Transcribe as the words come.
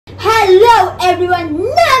Hello everyone,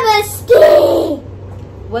 Namaste!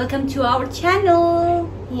 Welcome to our channel.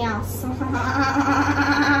 Yes.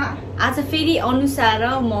 आज फेरि अनुसार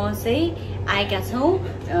म चाहिँ आएका छौं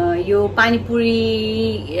यो पानीपुरी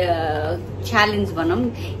च्यालेन्ज भनौं।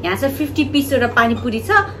 यहाँ चाहिँ 50 पिस एउटा पानीपुरी छ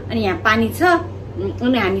अनि यहाँ पानी छ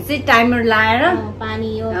अनि हामी चाहिँ टाइमर लाएर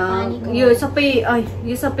यो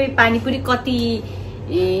सबै पानीपुरी कति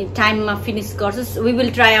टाइममा finish गर्छस्। We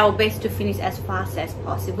will try our best to finish as fast as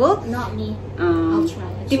possible. Not me. I'll try.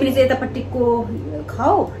 तिमीले चाहिँ यतापट्टिको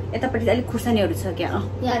खाऊ, यतापट्टि अलि खुर्सानीहरु छ क्या?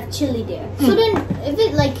 Yeah, chili there. So then, if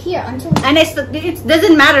it like here until. And it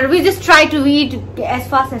doesn't matter. We just try to eat as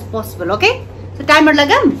fast as possible, okay? So timer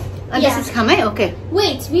lagam. And this is Khamai, okay?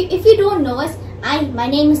 Wait, if you don't know us, my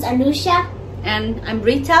name is Anusha. And I'm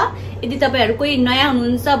Rita. यदि तपाईहरु कोही नयाँ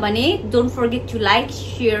हुनुहुन्छ भने don't forget to like,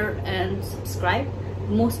 share and subscribe.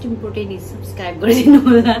 Most important is subscribe गरिदिनु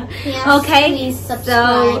होला. Okay, please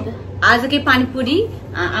subscribe. So आजकै panipuri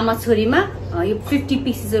आमा छोरीमा यो 50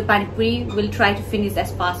 pieces of panipuri will try to finish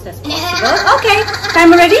as fast as possible. Okay,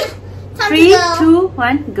 time ready? 3, 2,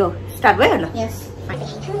 1, go. Start with her. Yes. I'm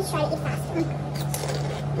gonna try to eat fast.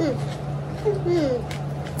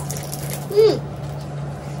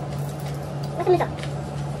 What's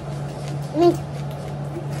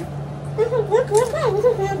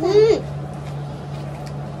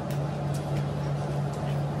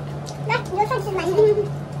the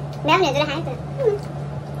béo này tôi đã hái rồi.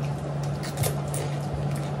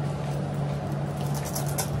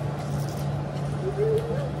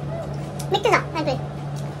 Mít cái giỏ, hai người.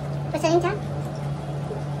 Tôi sẽ đánh chán.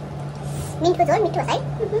 Mít vừa rồi, mít vừa sấy.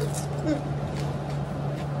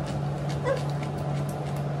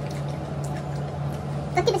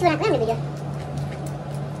 Có tiếp bên này bây giờ.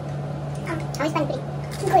 How is Panipuri?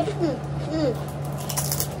 Good.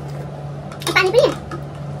 Panipuri à?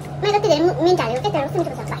 Mấy cái đấy mình trả được cái tờ xin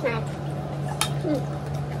cho bạn này.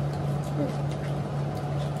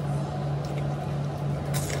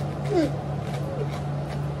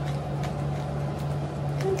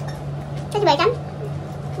 Cái gì vậy chấm?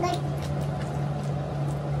 Đây.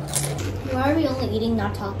 Why are we only eating,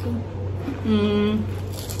 not talking?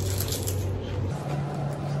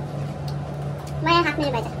 Mấy hạt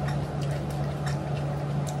này vậy.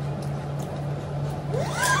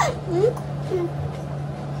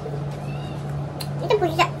 Itu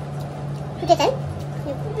pujat. Pujat kan?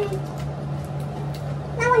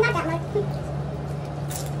 Lawan nak tak mak?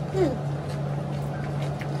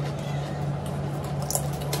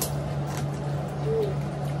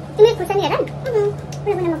 Ini kursan ya kan?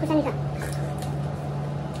 Berapa nama kursan itu?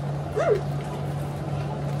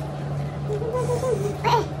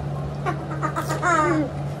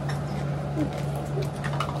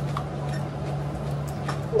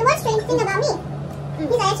 The one strange thing about me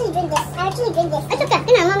is I actually drink this. It's okay.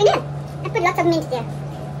 Can I, mommy? I put lots of mint there.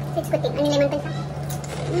 It's good thing. Any lemon pun sah.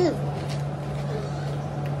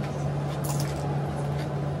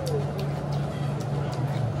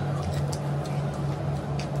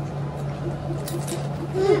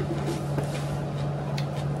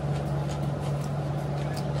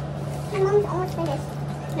 My mom's almost finished.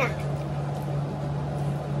 Nah.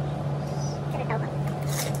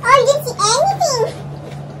 Oh, you didn't see anything.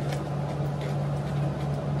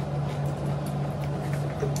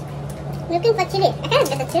 Looking for chili. I can't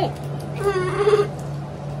get the chili.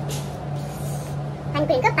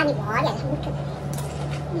 Panipuri có pani bò vậy.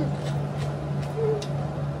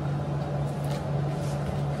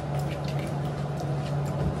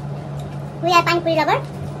 We are Panipuri lover.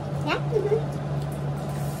 Yeah.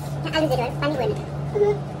 Alu jadi Panipuri.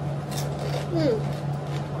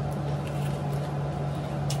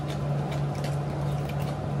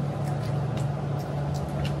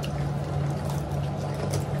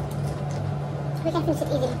 We can finish it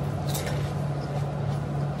easily.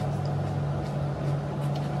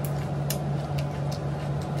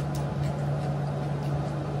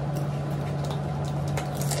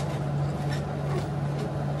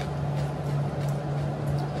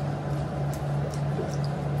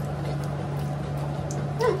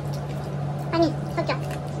 Pani, stop.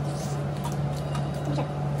 Is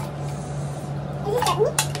this chutney?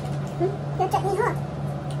 The chutney hot.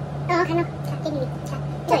 Oh, kind of. Chutney.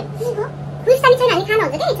 Which time is it?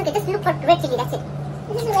 It's okay, just look for red chili, that's it.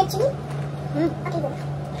 This is red chili? Okay, good.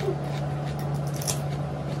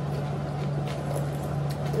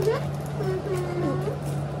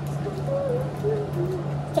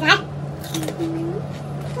 Can I?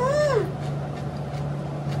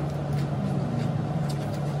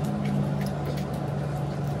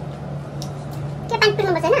 Cái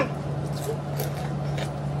Panipuri mà vậy nè.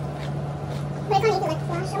 Wait, I can't eat it like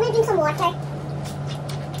flash. I'm gonna drink some water.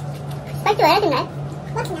 spicy भएर तिमीलाई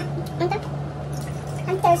म किन अन्त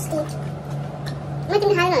I'm thirsty म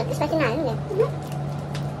तिमी खादैन spicy नहाल्नु नि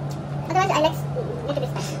otherwise I like little bit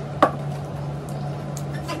spicy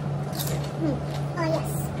oh yes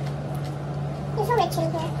you're so rich in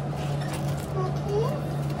here okay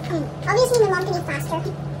obviously my mom can eat faster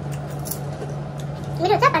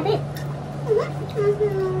मेरो छ पापी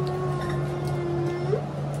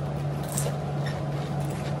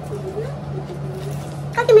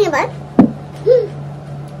कति मिनट भयो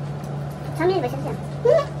 6 मिनट भइसक्यो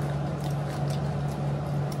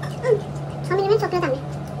 6 मिनटमै सक्यो त हामी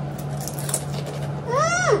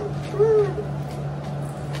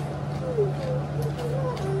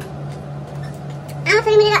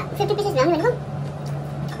फेरि मेरो 50 pieces ल्याउनु भनेको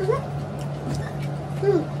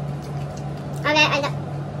Okay, I got.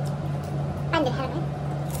 I'm the head.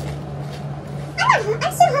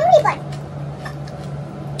 I'm so hungry, but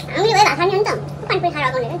hungry. Wait, I'm hungry.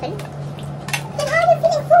 Then how are you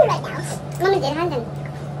feeling full right now? Mama did hand them.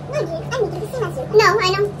 No, I need to be seen as you. No, I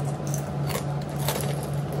know.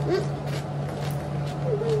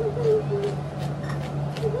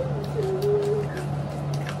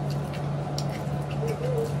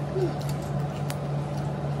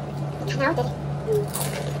 Now did it.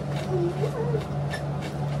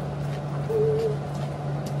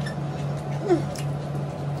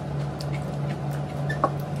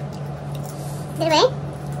 Did it rain?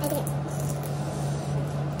 I did it.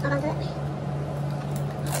 Hold on to it.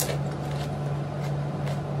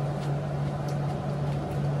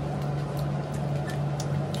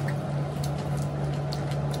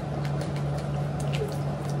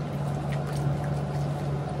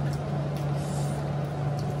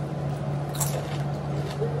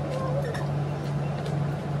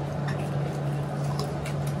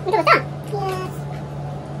 Look at that. Yes.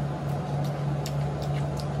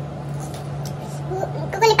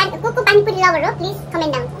 Coco Panipuri lover, please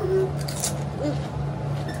comment down.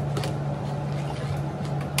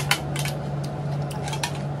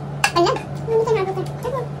 Ayan.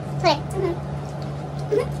 Sorry.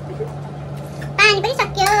 Panipuri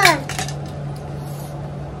sakyo.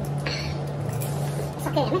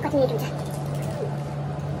 Sakyo naman, continue dun dyan.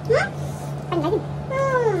 Pani lagi.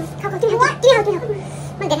 Kau tinggal.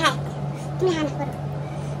 Magandang. Tumihanap ko.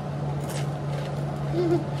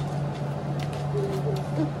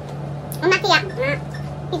 Umakiya.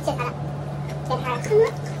 Pizza ka lang.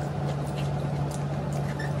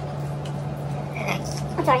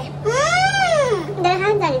 Oh, sorry.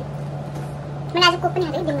 Dalahan dali. Manasok ko pa niya.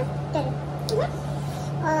 Hindi mo.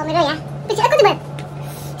 Oh, meron ya. Pizza ako diba?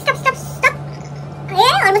 Stop. Okay,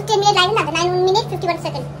 almost 10 minutes live na. 9 minutes, 51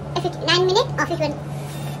 seconds. 9 minutes or 51.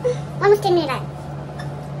 Almost 10 minutes live.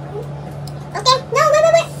 Okay, no,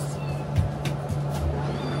 wait.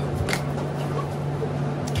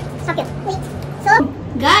 Okay, wait. So,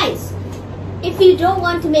 guys, if you don't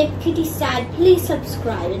want to make Kitty sad, please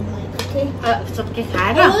subscribe and like, okay?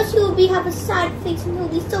 Subscribe. Or else we have a sad face and he'll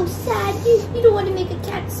be so sad. You don't want to make a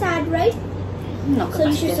cat sad, right? No. So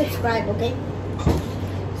you should subscribe, okay?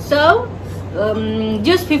 So,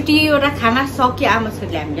 just 50 वटा खाना सक्यो आमा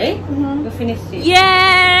छोरीले हामीले है finish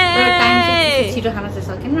time चाहिँ छिटो खाना चाहिँ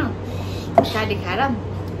सकेन काटी खाएर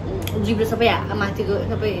जिब्रो सबै माथिको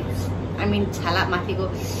सबै आई मिन छाला माथिको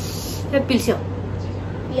सबै पिल्स्यो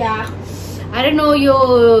I don't know yo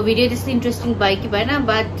video त्यस्तो इन्ट्रेस्टिङ भयो कि भएन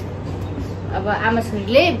बट अब आमा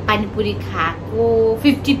छोरीले पानीपुरी खाएको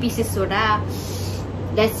 50 pieces वटा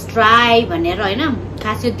लेट्स ट्राई भनेर हैन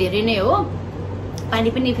खास यो धेरै नै हो पानी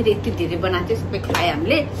पनि फेरि यति धेरै बनाएको थियो सबै खाए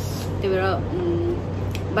हामीले त्यो भएर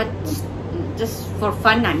बट जस्ट फर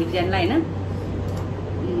फन हामी जानलाई हैन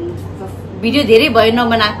भिडियो धेरै भयो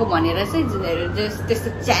नबनाएको भनेर चाहिँ त्यस्तो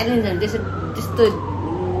च्यालेन्जहरु त्यस्तो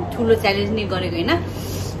ठुलो च्यालेन्ज नै गरेको हैन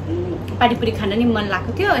पानीपुरी खान नि मन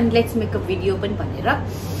लाग्यो थियो अनि लेट्स मेक अ भिडियो पनि भनेर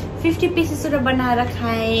 50 pieces वटा बनाएर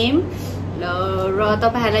खायौं र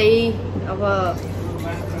तपाईहरुलाई अब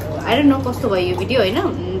आई डोन्ट नो कस्तो भयो यो भिडियो हैन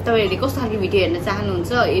तपाईहरुले कस्तो खालको भिडियो हेर्न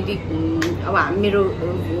चाहनुहुन्छ यदि अब मेरो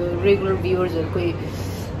रेगुलर भ्युअर्सहरुको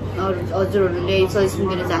हजुरहरुले सजेसन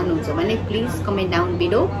दिन चाहनुहुन्छ भने प्लिज कमेन्ट डाउन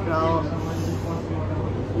बिलो र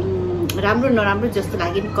राम्रो नराम्रो जस्तो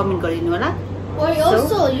लाग्यो नि कमेन्ट गरिदिनु होला or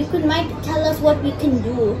also you might tell us what we can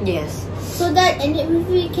do yes so that and if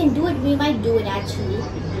we can do it we might do it actually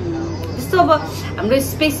so अब हाम्रो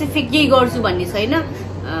स्पेसिफिक के गर्छु भन्ने छैन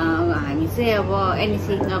हामी चाहिँ अब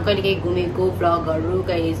एनीथिङ कहिले कहिले घुमेको भ्लगहरु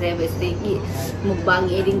कहिले चाहिँ अब यस्तै कि मुकबाङ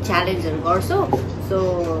एडिङ च्यालेन्जहरु गर्छौ so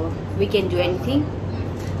we can do anything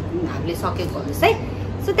हामीले सकेको हुन्छ है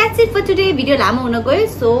so that's it for today video लामो हुन गयो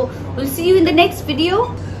so will see you in the next video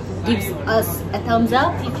give us a thumbs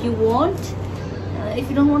up if you want if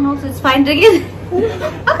you don't want also, it's fine again.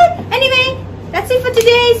 Okay, anyway, that's it for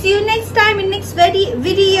today. See you next time in next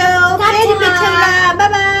video.